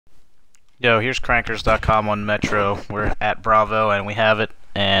Yo, here's CRANKERSdotCOM on Metro. We're at Bravo and we have it,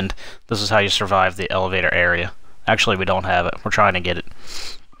 and this is how you survive the elevator area. Actually, we don't have it. We're trying to get it.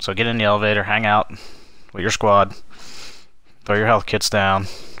 So get in the elevator, hang out with your squad, throw your health kits down.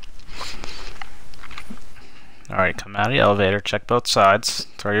 Alright, come out of the elevator, check both sides,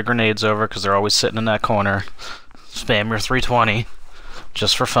 throw your grenades over because they're always sitting in that corner. Spam your 320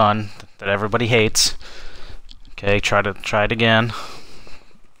 just for fun that everybody hates. Okay, try it again.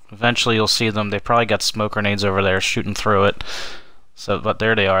 Eventually you'll see them. They probably got smoke grenades over there shooting through it. So, but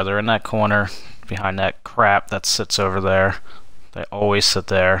there they are. They're in that corner behind that crap that sits over there. They always sit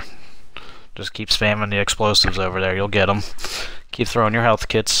there. Just keep spamming the explosives over there. You'll get them. Keep throwing your health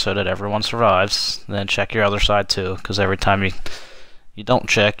kits so that everyone survives. And then check your other side too, because every time you don't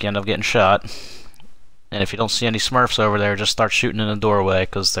check, you end up getting shot. And if you don't see any Smurfs over there, just start shooting in the doorway,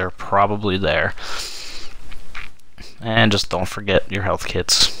 because they're probably there. And just don't forget your health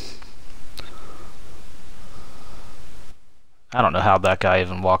kits. I don't know how that guy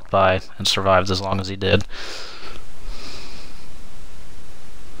even walked by and survived as long as he did.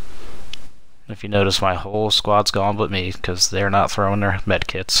 If you notice, my whole squad's gone but me, because they're not throwing their med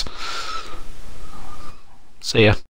kits. See ya.